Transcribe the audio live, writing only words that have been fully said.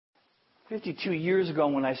52 years ago,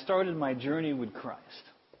 when I started my journey with Christ,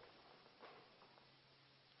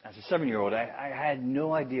 as a 7-year-old, I had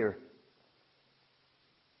no idea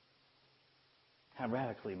how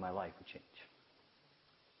radically my life would change.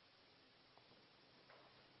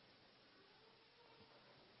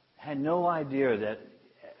 I had no idea that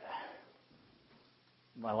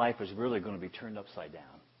my life was really going to be turned upside down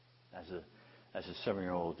as a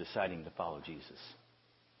 7-year-old deciding to follow Jesus.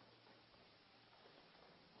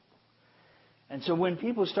 And so when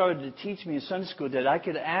people started to teach me in Sunday school that I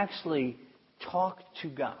could actually talk to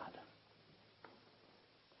God,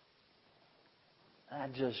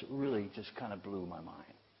 that just really just kind of blew my mind.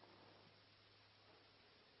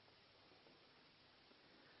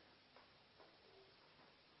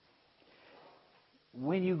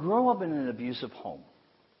 When you grow up in an abusive home,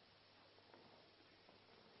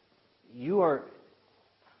 you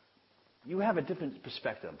have a different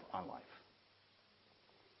perspective on life.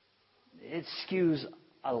 It skews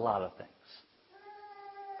a lot of things.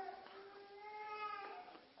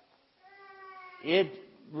 It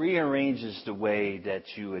rearranges the way that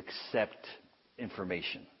you accept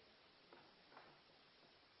information.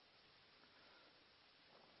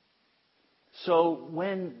 So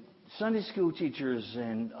when Sunday school teachers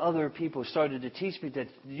and other people started to teach me that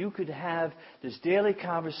you could have this daily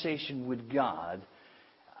conversation with God,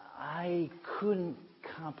 I couldn't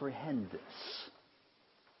comprehend this.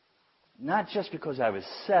 Not just because I was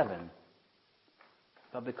 7,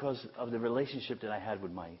 but because of the relationship that I had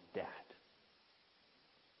with my dad.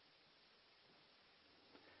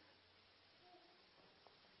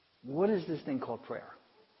 What is this thing called prayer?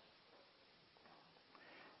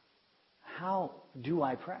 How do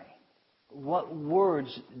I pray? What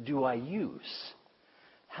words do I use?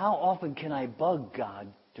 How often can I bug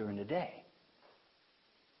God during the day?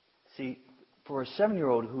 See, for a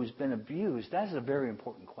 7-year-old who's been abused, that's a very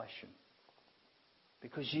important question.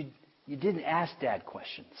 Because you didn't ask Dad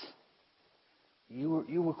questions. You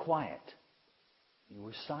were quiet. You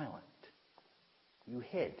were silent. You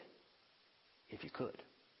hid, if you could.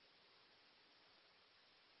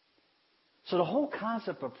 So the whole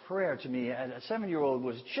concept of prayer to me as a 7-year-old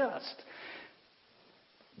was just,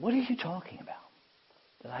 what are you talking about?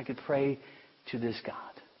 That I could pray to this God.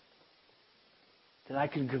 That I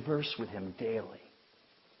could converse with Him daily.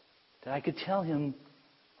 That I could tell Him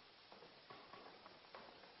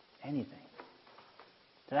anything.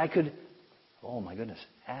 That I could, oh my goodness,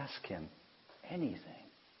 ask Him anything.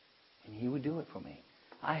 And He would do it for me.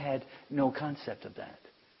 I had no concept of that.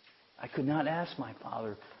 I could not ask my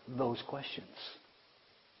Father those questions.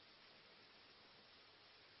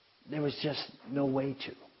 There was just no way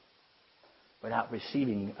to, without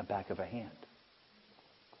receiving a back of a hand.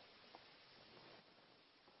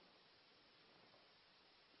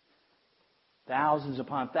 Thousands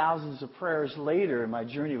upon thousands of prayers later in my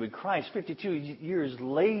journey with Christ, 52 years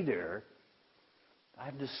later,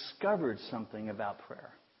 I've discovered something about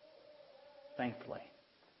prayer. Thankfully.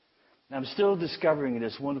 And I'm still discovering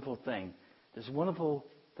this wonderful thing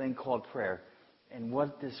called prayer, and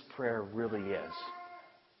what this prayer really is,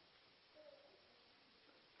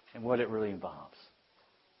 and what it really involves.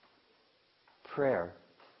 Prayer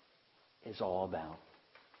is all about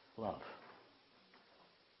love.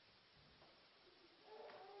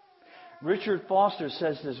 Richard Foster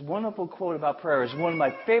says this wonderful quote about prayer. It's one of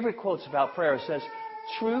my favorite quotes about prayer. It says,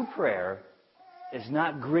 true prayer is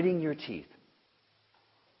not gritting your teeth.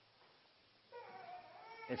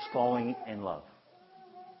 It's falling in love.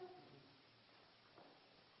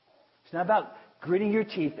 It's not about gritting your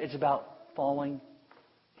teeth. It's about falling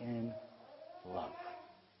in love.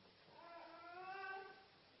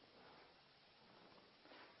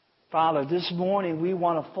 Father, this morning we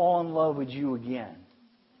want to fall in love with you again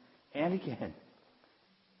and again.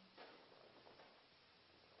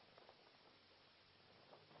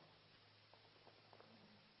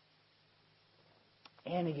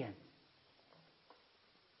 And again.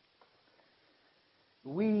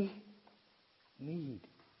 We need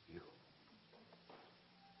you.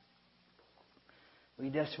 We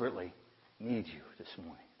desperately need you this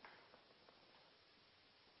morning.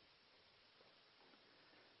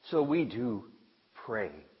 So we do pray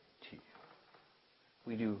to you.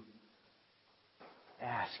 We do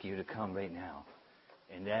ask you to come right now,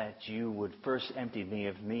 and that you would first empty me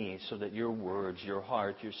of me so that your words, your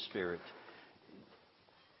heart, your spirit,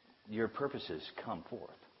 your purposes come forth.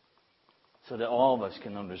 So that all of us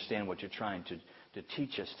can understand what you're trying to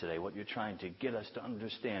teach us today, what you're trying to get us to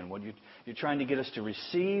understand, what you're trying to get us to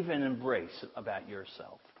receive and embrace about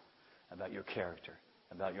yourself, about your character,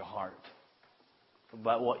 about your heart,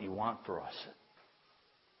 about what you want for us.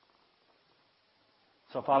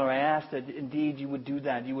 So, Father, I ask that indeed you would do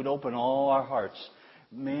that. You would open all our hearts.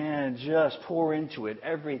 Man, just pour into it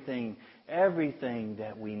everything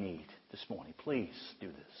that we need this morning. Please do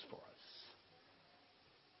this for us.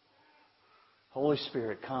 Holy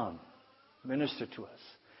Spirit, come. Minister to us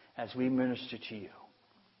as we minister to you.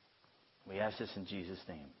 We ask this in Jesus'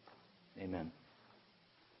 name. Amen.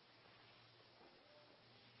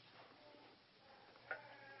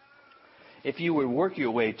 If you would work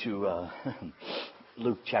your way to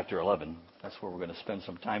Luke chapter 11, that's where we're going to spend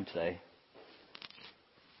some time today.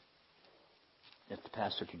 If the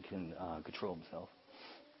pastor can control himself.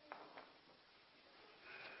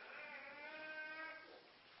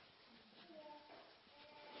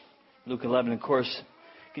 Luke 11, of course,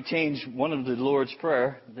 contains one of the Lord's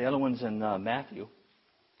Prayer. The other one's in Matthew.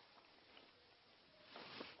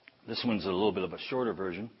 This one's a little bit of a shorter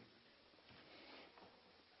version.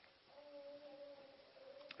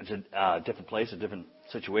 It's a different place, a different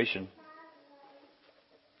situation.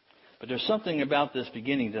 But there's something about this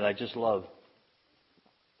beginning that I just love.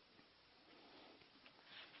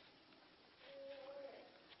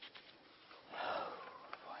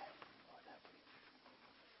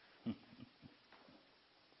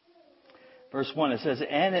 Verse 1, it says,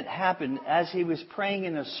 "And it happened as he was praying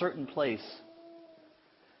in a certain place."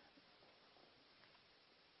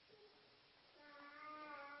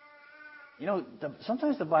 You know,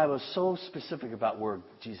 sometimes the Bible is so specific about where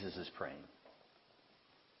Jesus is praying.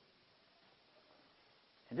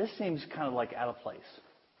 And this seems kind of like out of place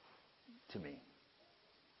to me.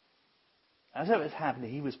 As it was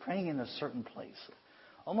happening, he was praying in a certain place.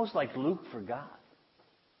 Almost like Luke forgot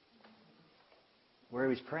where he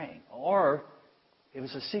was praying. Or it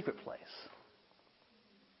was a secret place.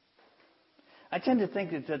 I tend to think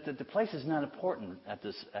that the place is not important at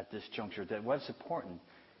this juncture. That what's important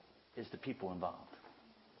is the people involved.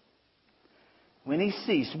 When he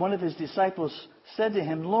ceased, one of his disciples said to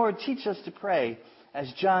him, "Lord, teach us to pray, as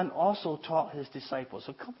John also taught his disciples."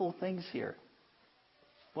 A couple of things here.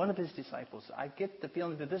 One of his disciples. I get the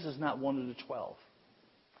feeling that this is not one of the 12.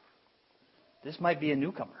 This might be a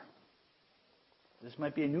newcomer. This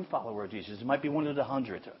might be a new follower of Jesus. It might be one of the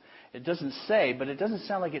 100. It doesn't say, but it doesn't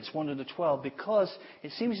sound like it's one of the 12 because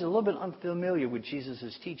it seems a little bit unfamiliar with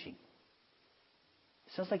Jesus' teaching.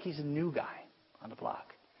 It sounds like he's a new guy on the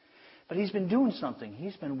block. But he's been doing something.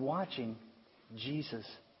 He's been watching Jesus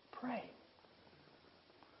pray.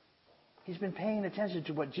 He's been paying attention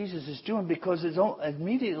to what Jesus is doing because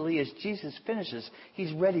immediately as Jesus finishes,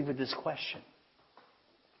 he's ready with this question.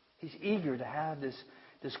 He's eager to have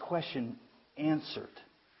this question answered.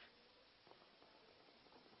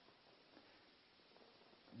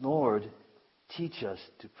 Lord, teach us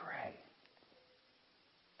to pray.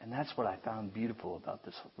 And that's what I found beautiful about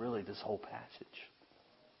this whole passage.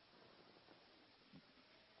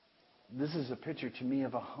 This is a picture to me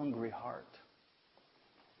of a hungry heart.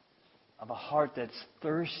 Of a heart that's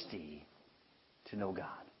thirsty to know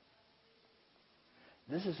God.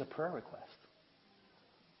 This is a prayer request.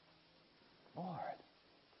 Lord,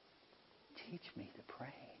 teach me to pray.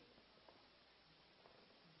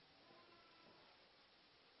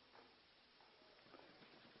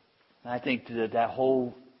 And I think that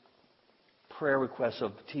whole prayer request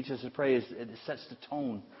of teach us to pray it sets the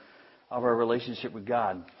tone of our relationship with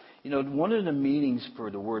God. You know, one of the meanings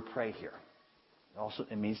for the word pray here, also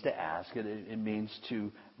it means to ask, it means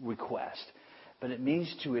to request, but it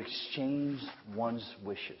means to exchange one's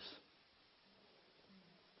wishes.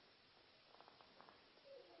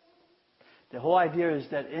 The whole idea is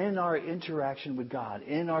that in our interaction with God,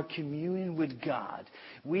 in our communion with God,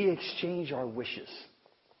 we exchange our wishes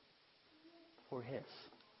for His.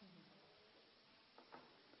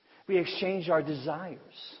 We exchange our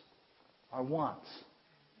desires, our wants,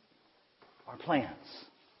 our plans,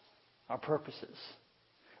 our purposes.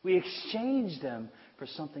 We exchange them for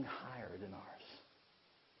something higher than ours.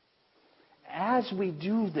 As we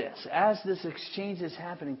do this, as this exchange is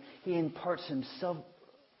happening, He imparts Himself,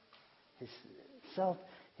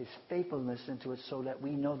 His faithfulness into it so that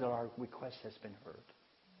we know that our request has been heard.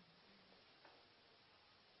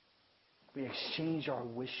 We exchange our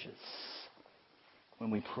wishes when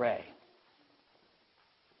we pray.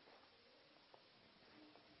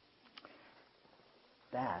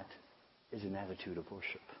 That is an attitude of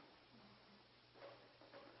worship.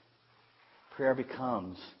 Prayer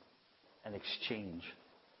becomes an exchange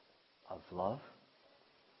of love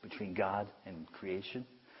between God and creation.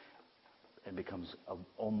 It becomes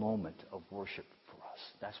a moment of worship for us.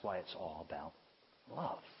 That's why it's all about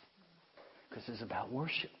love. Because it's about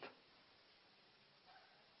worship.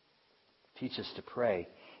 Teach us to pray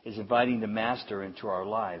is inviting the Master into our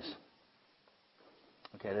lives.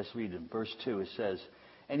 Okay, let's read it. Verse 2, it says,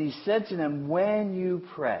 "And he said to them, when you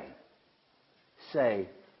pray, say,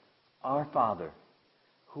 Our Father,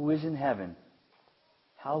 who is in heaven,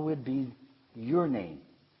 hallowed be your name.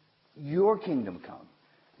 Your kingdom come.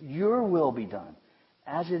 Your will be done,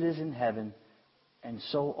 as it is in heaven, and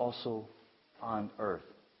so also on earth."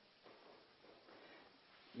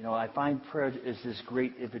 You know, I find prayer is this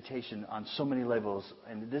great invitation on so many levels,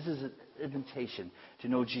 and this is an invitation to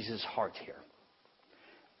know Jesus' heart here.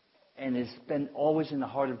 And it's been always in the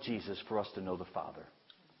heart of Jesus for us to know the Father.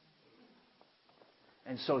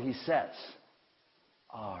 And so he says,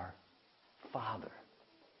 Our Father.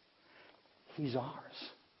 He's ours.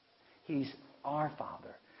 He's our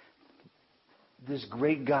Father. This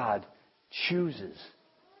great God chooses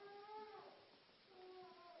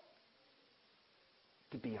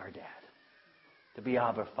to be our dad, to be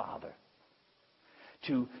our Father,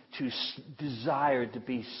 to desire to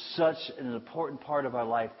be such an important part of our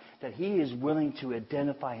life that he is willing to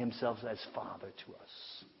identify himself as Father to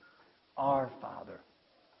us. Our Father.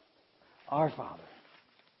 Our Father.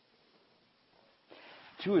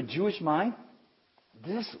 To a Jewish mind,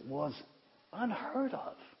 this was unheard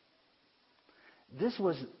of. This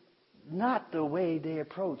was not the way they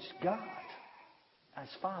approached God as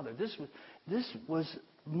Father. This was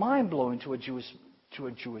mind-blowing to a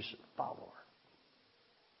Jewish follower.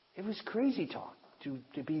 It was crazy talk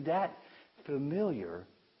to be that familiar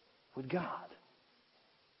with God,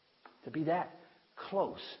 to be that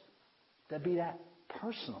close, to be that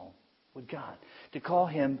personal with God, to call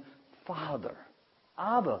him Father,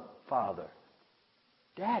 Abba Father,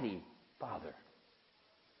 Daddy Father.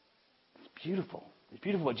 It's beautiful. It's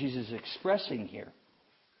beautiful what Jesus is expressing here.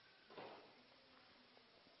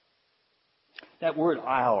 That word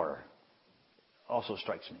 "our" also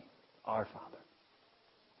strikes me. Our Father.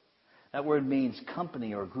 That word means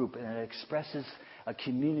company or group, and it expresses a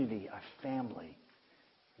community, a family.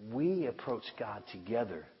 We approach God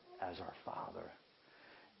together as our Father.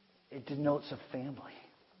 It denotes a family.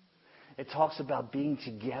 It talks about being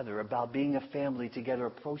together, about being a family together,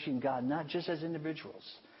 approaching God, not just as individuals.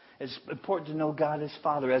 It's important to know God as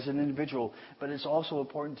Father, as an individual, but it's also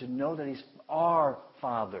important to know that he's our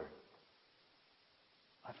Father.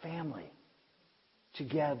 A family,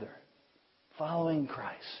 together, following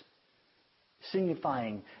Christ,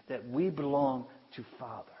 signifying that we belong to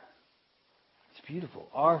Father. It's beautiful.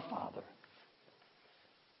 Our Father.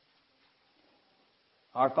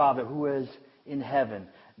 Our Father who is in heaven.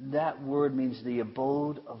 That word means the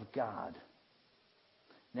abode of God.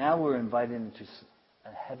 Now we're invited into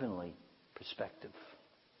a heavenly perspective.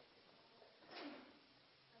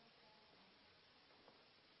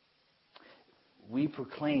 We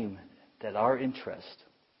proclaim that our interest,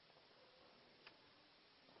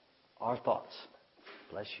 our thoughts,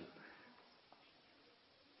 bless you,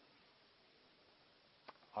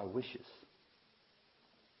 our wishes,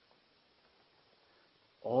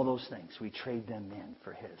 all those things, we trade them in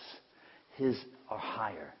for his. His are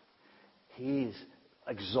higher. His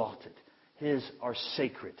exalted. His are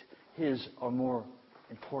sacred. His are more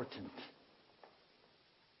important.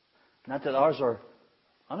 Not that ours are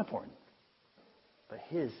unimportant, but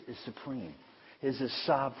his is supreme. His is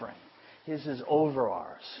sovereign. His is over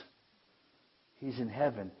ours. He's in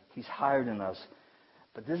heaven. He's higher than us.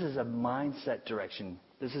 But this is a mindset direction.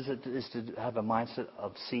 This is to have a mindset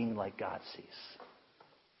of seeing like God sees.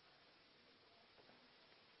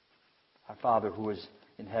 Our Father who is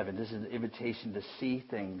in heaven. This is an invitation to see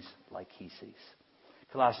things like he sees.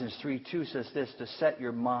 Colossians 3:2 says this, to set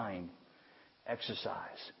your mind,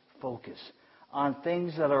 exercise, focus on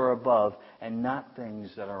things that are above and not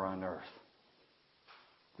things that are on earth.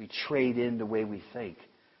 We trade in the way we think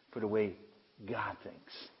for the way God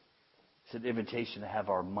thinks. It's an invitation to have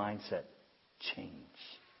our mindset change.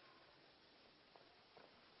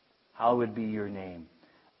 Hallowed be your name.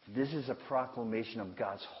 This is a proclamation of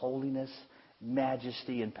God's holiness,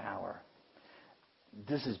 majesty, and power.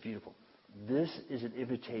 This is beautiful. This is an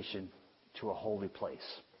invitation to a holy place.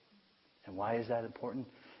 And why is that important?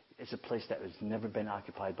 It's a place that has never been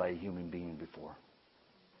occupied by a human being before.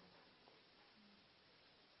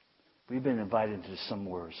 We've been invited into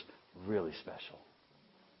somewhere really special.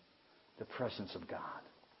 The presence of God.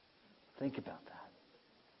 Think about that.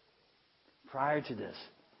 Prior to this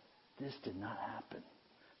did not happen.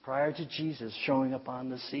 Prior to Jesus showing up on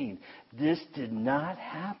the scene, this did not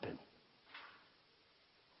happen.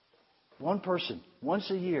 One person, once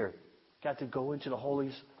a year, got to go into the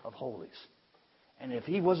holies of holies. And if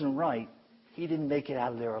he wasn't right, he didn't make it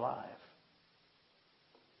out of there alive.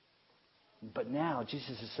 But now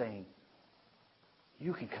Jesus is saying,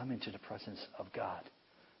 you can come into the presence of God,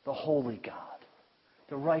 the holy God,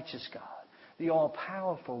 the righteous God, the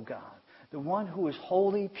all-powerful God, the one who is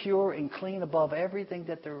holy, pure, and clean above everything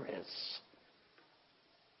that there is.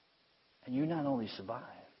 And you not only survive,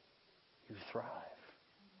 you thrive.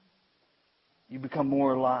 You become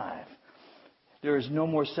more alive. There is no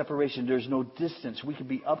more separation. There's no distance. We can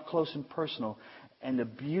be up close and personal. And the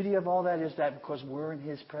beauty of all that is that because we're in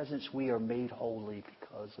His presence, we are made holy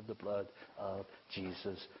because of the blood of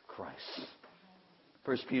Jesus Christ.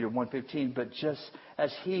 1 Peter 1:15, but just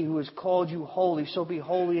as He who has called you holy, so be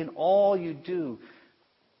holy in all you do.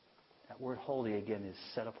 That word holy, again, is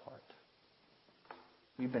set apart.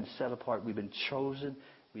 We've been set apart. We've been chosen.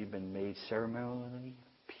 We've been made ceremonially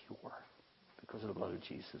pure because of the blood of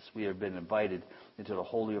Jesus. We have been invited into the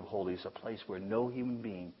Holy of Holies, a place where no human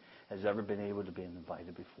being has ever been able to be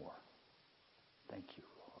invited before. Thank you,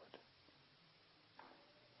 Lord.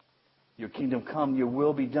 Your kingdom come, your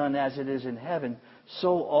will be done as it is in heaven,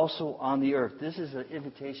 so also on the earth. This is an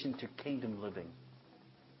invitation to kingdom living.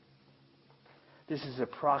 This is a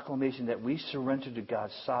proclamation that we surrender to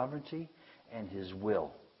God's sovereignty and His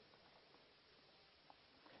will.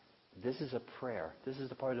 This is a prayer. This is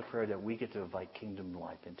the part of the prayer that we get to invite kingdom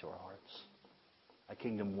life into our hearts. A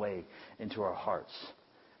kingdom way into our hearts.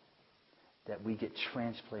 That we get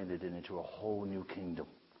transplanted into a whole new kingdom.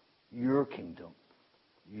 Your kingdom.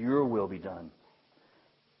 Your will be done.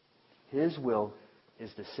 His will is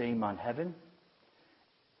the same on heaven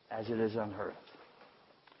as it is on earth.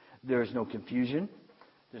 There is no confusion.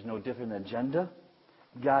 There's no different agenda.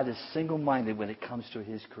 God is single-minded when it comes to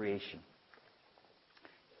His creation.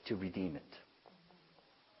 To redeem it.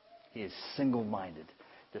 He is single-minded.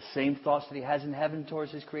 The same thoughts that He has in heaven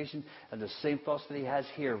towards His creation and the same thoughts that He has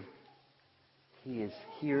here. He is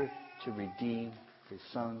here to redeem His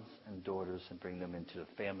sons and daughters and bring them into the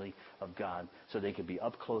family of God so they can be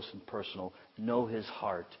up close and personal, know His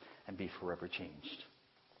heart, and be forever changed.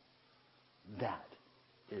 That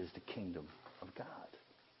is the kingdom of God.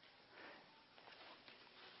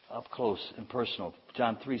 Up close and personal.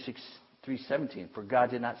 John 3:17. For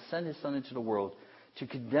God did not send His Son into the world to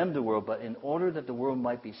condemn the world, but in order that the world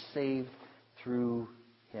might be saved through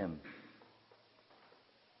Him.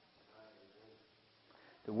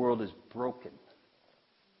 The world is broken.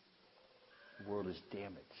 The world is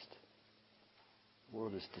damaged. The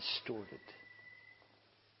world is distorted.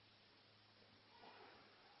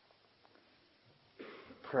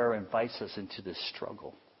 Prayer invites us into this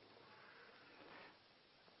struggle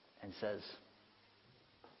and says,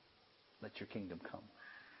 let your kingdom come.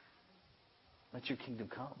 Let your kingdom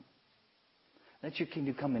come. Let your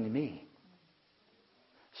kingdom come into me.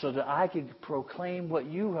 So that I can proclaim what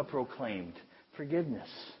you have proclaimed. Forgiveness,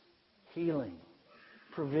 healing,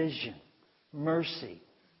 provision, mercy,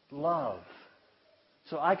 love.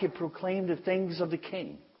 So I can proclaim the things of the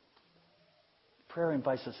King. Prayer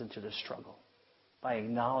invites us into this struggle by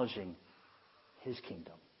acknowledging His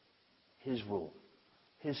kingdom, His rule,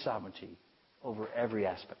 His sovereignty over every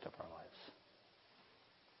aspect of our lives.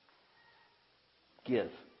 Give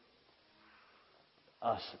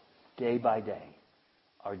us day by day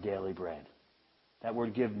our daily bread. That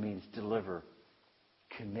word give means deliver,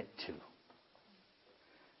 commit to.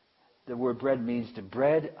 The word bread means the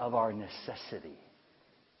bread of our necessity.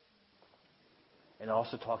 It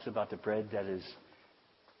also talks about the bread that is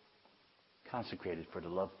consecrated for the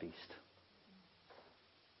love feast.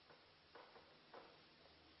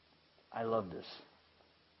 I love this.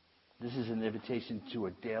 This is an invitation to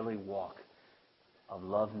a daily walk of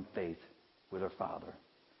love and faith with our Father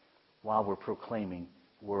while we're proclaiming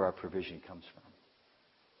where our provision comes from.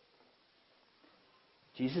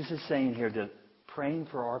 Jesus is saying here that praying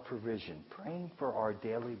for our provision, praying for our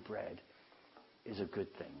daily bread is a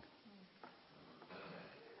good thing.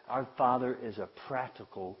 Our Father is a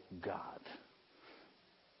practical God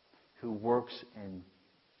who works in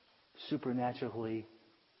supernaturally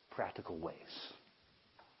practical ways.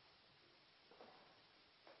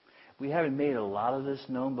 We haven't made a lot of this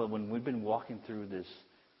known, but when we've been walking through this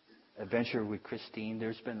adventure with Christine,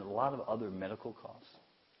 there's been a lot of other medical costs.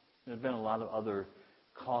 There's been a lot of other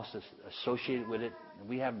costs associated with it.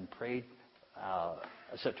 We haven't prayed,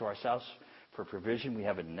 except to ourselves, for provision. We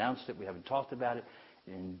haven't announced it. We haven't talked about it.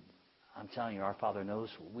 And I'm telling you, our Father knows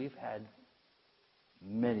we've had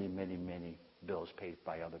many, many, many bills paid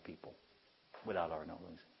by other people without our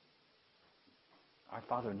knowledge. Our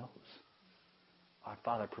Father knows. Our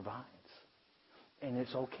Father provides. And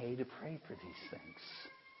it's okay to pray for these things.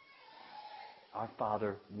 Our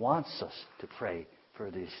Father wants us to pray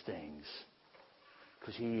for these things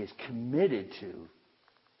because He is committed to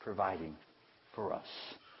providing for us.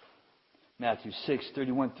 Matthew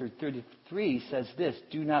 6:31 through 33 says this,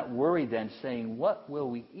 "Do not worry then, saying, what will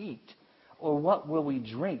we eat? Or what will we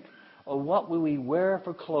drink? Or what will we wear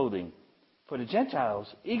for clothing? For the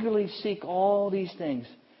Gentiles eagerly seek all these things.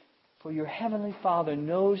 For your heavenly Father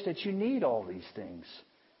knows that you need all these things.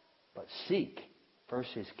 But seek first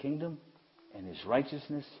His kingdom and His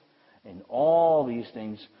righteousness, and all these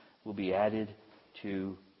things will be added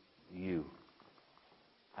to you."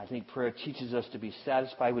 I think prayer teaches us to be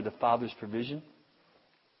satisfied with the Father's provision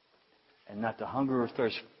and not to hunger or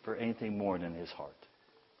thirst for anything more than His heart.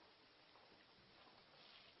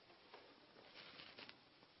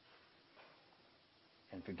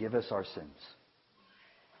 And forgive us our sins.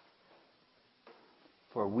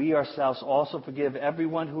 For we ourselves also forgive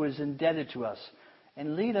everyone who is indebted to us.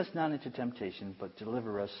 And lead us not into temptation, but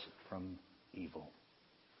deliver us from evil.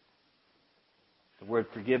 The word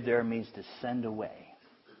forgive there means to send away.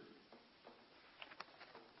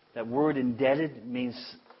 That word indebted means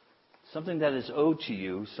something that is owed to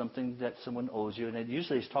you, something that someone owes you. And it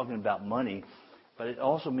usually is talking about money, but it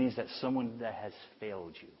also means that someone that has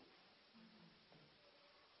failed you.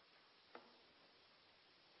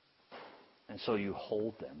 And so you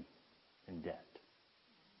hold them in debt.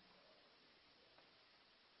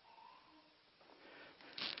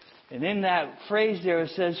 And in that phrase there it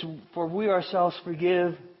says, for we ourselves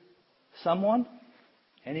forgive someone,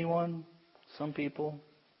 anyone, some people.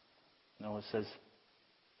 No, it says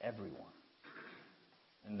everyone.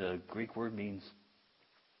 And the Greek word means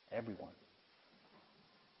everyone.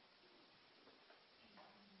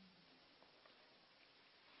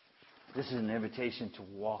 This is an invitation to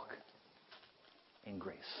walk in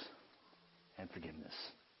grace and forgiveness.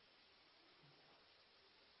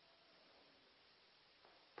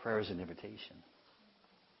 Prayer is an invitation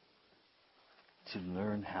to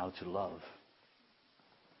learn how to love.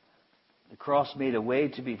 The cross made a way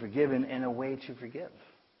to be forgiven and a way to forgive.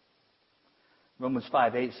 Romans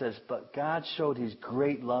 5:8 says, "But God showed His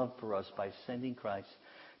great love for us by sending Christ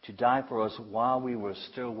to die for us while we were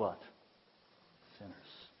still what?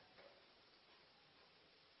 Sinners."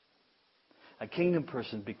 A kingdom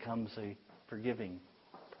person becomes a forgiving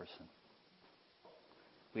person.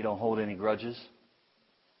 We don't hold any grudges.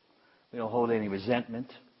 We don't hold any resentment,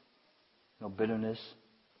 no bitterness.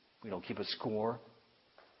 We don't keep a score.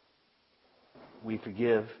 We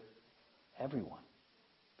forgive everyone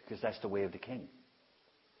because that's the way of the King.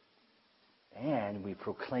 And we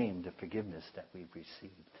proclaim the forgiveness that we've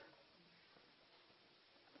received.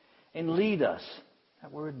 And lead us.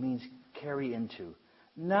 That word means carry into.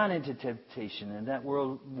 Not into temptation. And that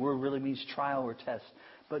word really means trial or test.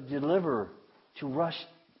 But deliver, to rush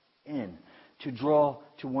in, to draw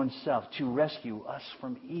to oneself, to rescue us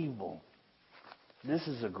from evil. This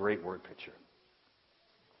is a great word picture.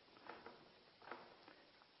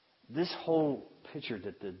 This whole picture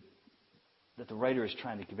that the writer is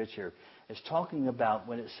trying to convey here is talking about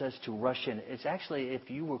when it says to rush in. It's actually if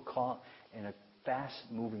you were caught in a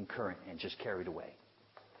fast-moving current and just carried away.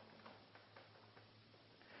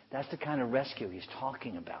 That's the kind of rescue he's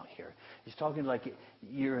talking about here. He's talking like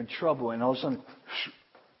you're in trouble and all of a sudden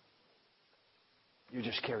you're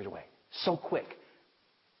just carried away. So quick.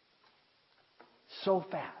 So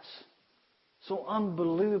fast. So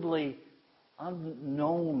unbelievably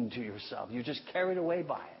unknown to yourself. You're just carried away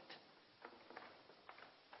by it.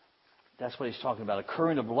 That's what he's talking about, a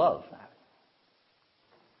current of love.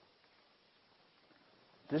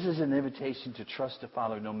 This is an invitation to trust the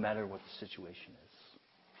Father no matter what the situation is.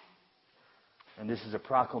 And this is a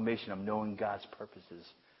proclamation of knowing God's purposes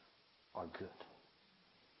are good.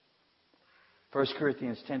 1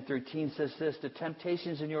 Corinthians 10:13 says this, "The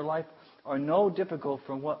temptations in your life are no difficult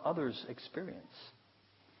from what others experience.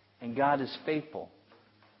 And God is faithful.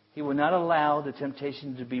 He will not allow the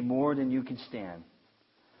temptation to be more than you can stand.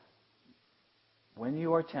 When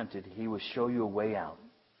you are tempted, He will show you a way out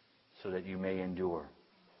so that you may endure."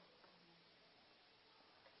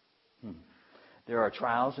 There are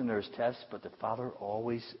trials and there's tests, but the Father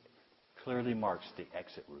always clearly marks the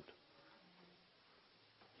exit route.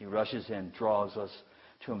 He rushes in, draws us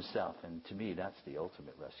to Himself, and to me, that's the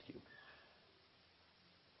ultimate rescue.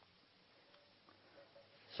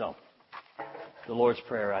 So, the Lord's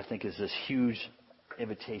Prayer, I think, is this huge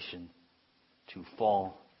invitation to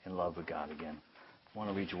fall in love with God again. I want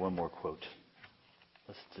to read you one more quote.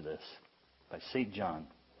 Listen to this. By St. John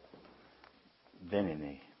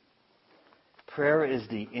Vianney. "Prayer is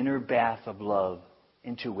the inner bath of love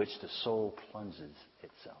into which the soul plunges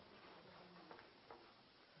itself."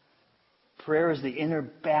 Prayer is the inner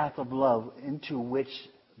bath of love into which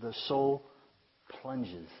the soul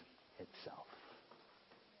plunges itself.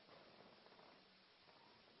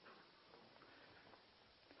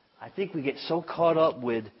 I think we get so caught up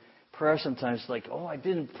with prayer sometimes, like, oh, I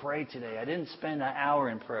didn't pray today. I didn't spend an hour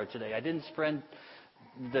in prayer today. I didn't spend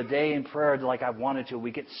the day in prayer like I wanted to.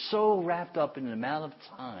 We get so wrapped up in the amount of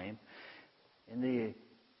time in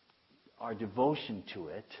our devotion to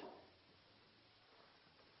it,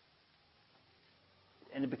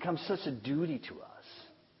 and it becomes such a duty to us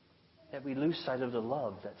that we lose sight of the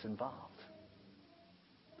love that's involved.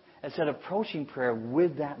 Instead of approaching prayer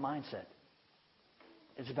with that mindset,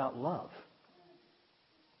 it's about love.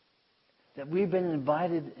 That we've been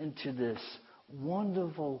invited into this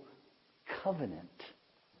wonderful covenant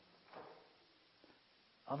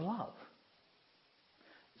of love.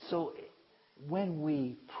 So when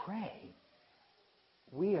we pray,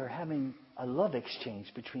 we are having a love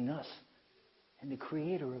exchange between us and the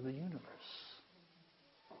Creator of the universe.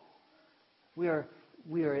 We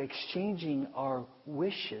are exchanging our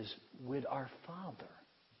wishes with our Father,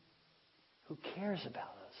 who cares about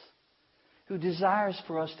us, who desires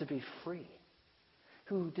for us to be free,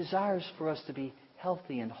 who desires for us to be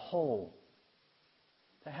healthy and whole,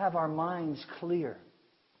 to have our minds clear,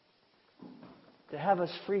 to have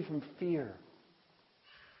us free from fear.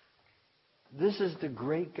 This is the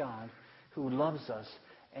great God who loves us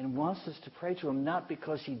and wants us to pray to Him, not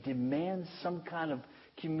because He demands some kind of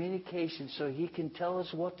communication so He can tell us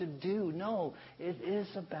what to do. No, it is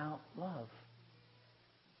about love.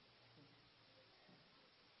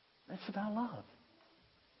 It's about love.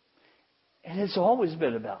 And it's always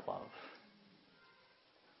been about love.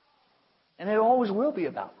 And it always will be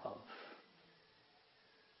about love.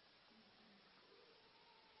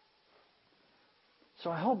 So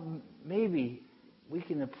I hope maybe we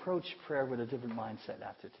can approach prayer with a different mindset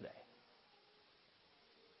after today.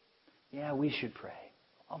 Yeah, we should pray.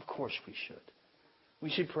 Of course we should. We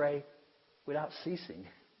should pray without ceasing,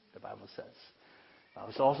 the Bible says. The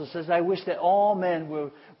Bible also says, I wish that all men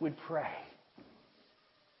would pray.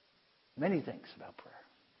 Many things about prayer.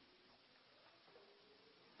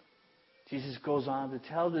 Jesus goes on to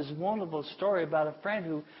tell this wonderful story about a friend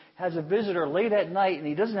who has a visitor late at night and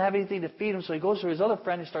he doesn't have anything to feed him, so he goes to his other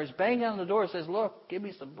friend and starts banging on the door and says, look, give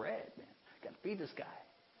me some bread, man. I've got to feed this guy.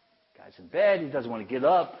 The guy's in bed, he doesn't want to get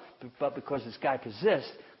up, but because this guy persists,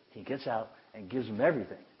 he gets out and gives him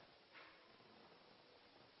everything.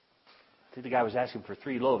 I think the guy was asking for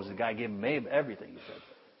 3 loaves. The guy gave him everything, he said.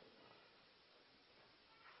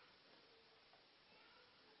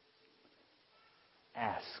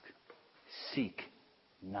 Ask, seek,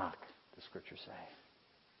 knock, the Scriptures say.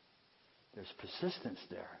 There's persistence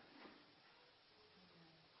there.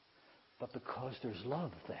 But because there's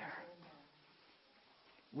love there.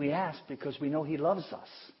 We ask because we know He loves us.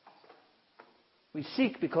 We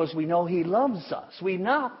seek because we know He loves us. We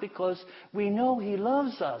knock because we know He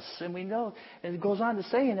loves us. And we know, and it goes on to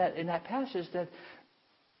say in that passage that,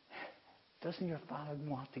 doesn't your Father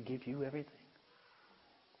want to give you everything?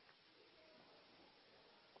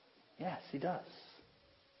 Yes, He does.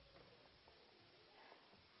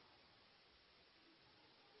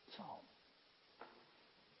 So,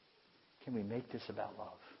 can we make this about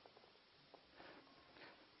love?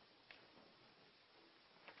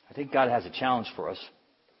 I think God has a challenge for us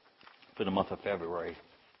for the month of February.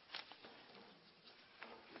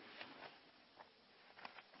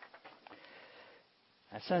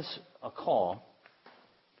 I sense a call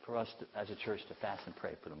for us as a church to fast and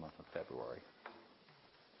pray for the month of February.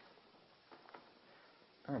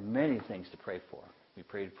 There are many things to pray for. We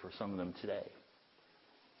prayed for some of them today.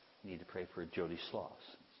 We need to pray for Jody Sloss.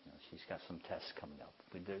 She's got some tests coming up.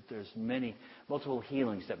 There's multiple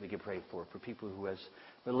healings that we can pray for people who has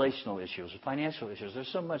relational issues, financial issues.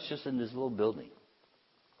 There's so much just in this little building.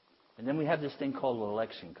 And then we have this thing called an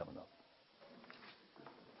election coming up,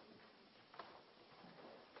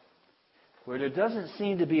 where there doesn't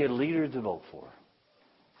seem to be a leader to vote for.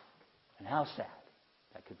 And how sad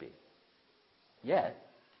that could be. Yet,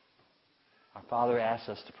 our Father asks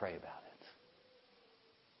us to pray about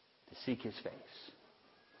it, to seek His face,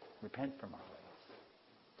 repent from our ways.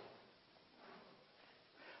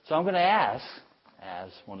 So I'm going to ask,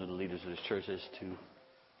 as one of the leaders of this church, is to...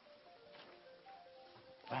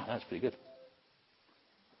 Wow, that's pretty good.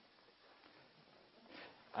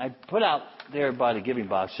 I put out there by the giving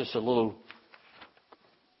box just a little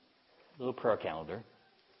prayer calendar,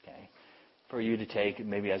 okay, for you to take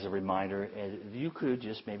maybe as a reminder. And you could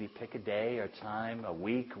just maybe pick a day or time, a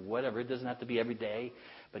week, whatever. It doesn't have to be every day.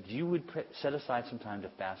 But you would set aside some time to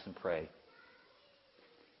fast and pray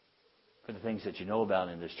for the things that you know about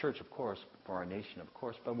in this church, of course, for our nation, of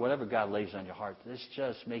course. But whatever God lays on your heart, let's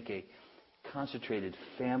just make a concentrated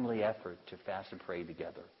family effort to fast and pray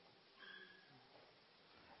together.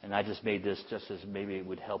 And I just made this just as maybe it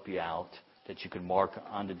would help you out, that you could mark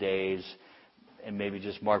on the days and maybe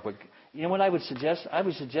just mark what... You know what I would suggest? I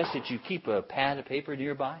would suggest that you keep a pad of paper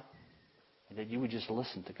nearby and that you would just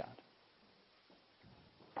listen to God.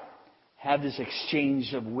 Have this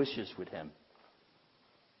exchange of wishes with Him.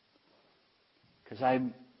 Because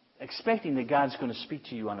I'm expecting that God's going to speak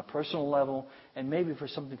to you on a personal level and maybe for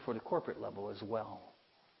something for the corporate level as well.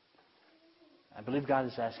 I believe God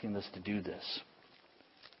is asking us to do this.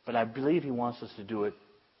 But I believe He wants us to do it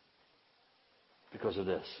because of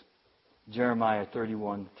this. Jeremiah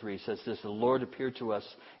 31:3 says this, the Lord appeared to us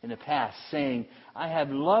in the past, saying, I have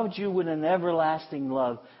loved you with an everlasting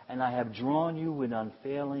love, and I have drawn you with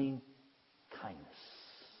unfailing kindness.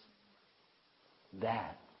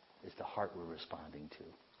 That is the heart we're responding to.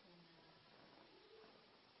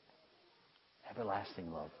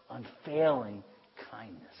 Everlasting love, unfailing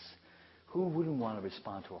kindness. Who wouldn't want to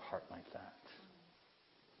respond to a heart like that?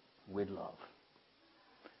 With love.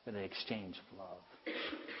 With an exchange of love.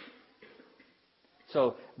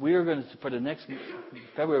 So we are going to, for the next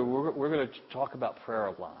February, we're going to talk about prayer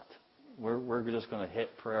a lot. We're just going to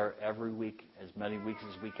hit prayer every week, as many weeks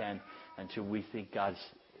as we can, until we think God's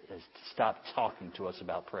has stopped talking to us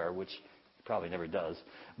about prayer, which He probably never does.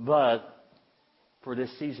 But for this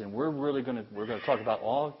season, we're going to talk about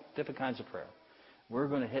all different kinds of prayer. We're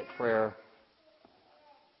going to hit prayer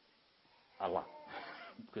a lot,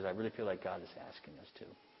 because I really feel like God is asking us to.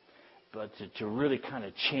 But to really kind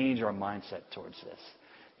of change our mindset towards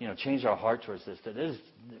this, change our heart towards this. That is,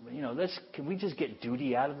 can we just get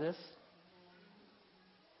duty out of this?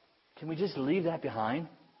 Can we just leave that behind?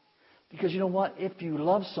 Because you know what? If you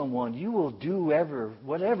love someone, you will do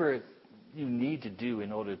whatever you need to do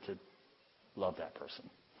in order to love that person.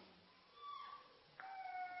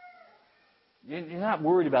 You're not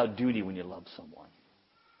worried about duty when you love someone,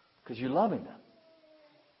 because you're loving them.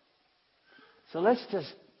 So let's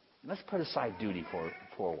put aside duty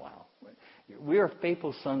for a while. We are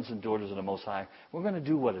faithful sons and daughters of the Most High. We're going to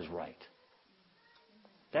do what is right.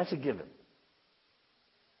 That's a given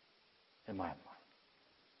in my mind.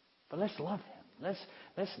 But let's love Him.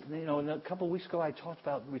 Let's a couple of weeks ago I talked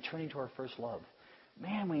about returning to our first love.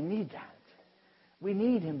 Man, we need that. We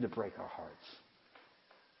need Him to break our hearts,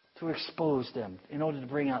 to expose them in order to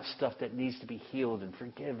bring out stuff that needs to be healed and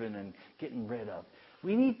forgiven and getting rid of.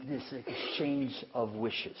 We need this exchange of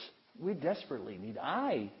wishes. We desperately need.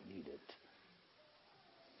 I need it.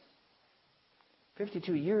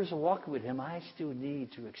 52 years of walking with Him, I still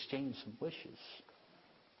need to exchange some wishes.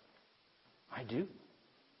 I do.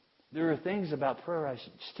 There are things about prayer I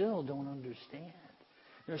still don't understand.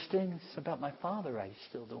 There's things about my Father I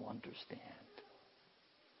still don't understand.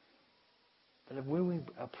 But when we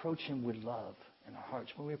approach Him with love in our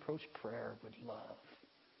hearts, when we approach prayer with love,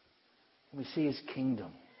 when we see His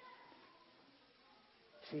kingdom,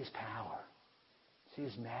 see His power, see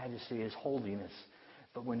His majesty, His holiness,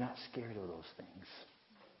 but we're not scared of those things.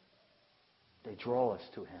 They draw us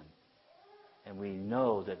to Him. And we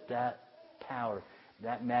know that power,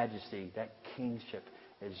 that majesty, that kingship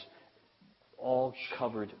is all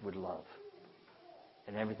covered with love.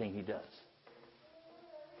 And everything He does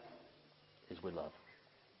is with love.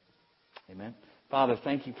 Amen. Father,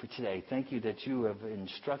 thank You for today. Thank You that You have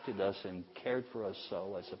instructed us and cared for us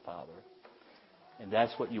so as a Father. And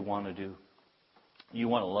that's what You want to do. You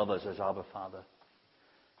want to love us as Abba Father.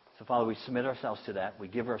 So, Father, we submit ourselves to that. We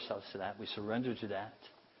give ourselves to that. We surrender to that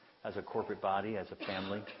as a corporate body, as a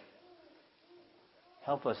family.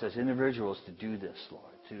 Help us as individuals to do this, Lord,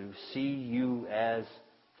 to see You as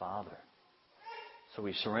Father. So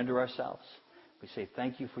we surrender ourselves. We say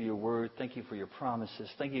thank You for Your word. Thank You for Your promises.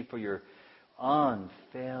 Thank You for Your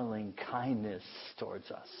unfailing kindness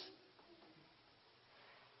towards us.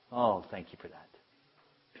 Oh, thank You for that.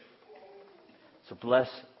 So bless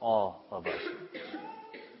all of us.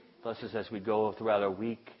 Bless us as we go throughout our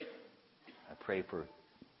week. I pray for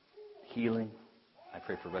healing. I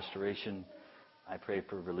pray for restoration. I pray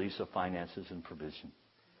for release of finances and provision.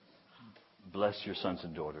 Bless Your sons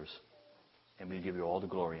and daughters. And we give You all the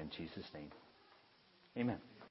glory in Jesus' name. Amen.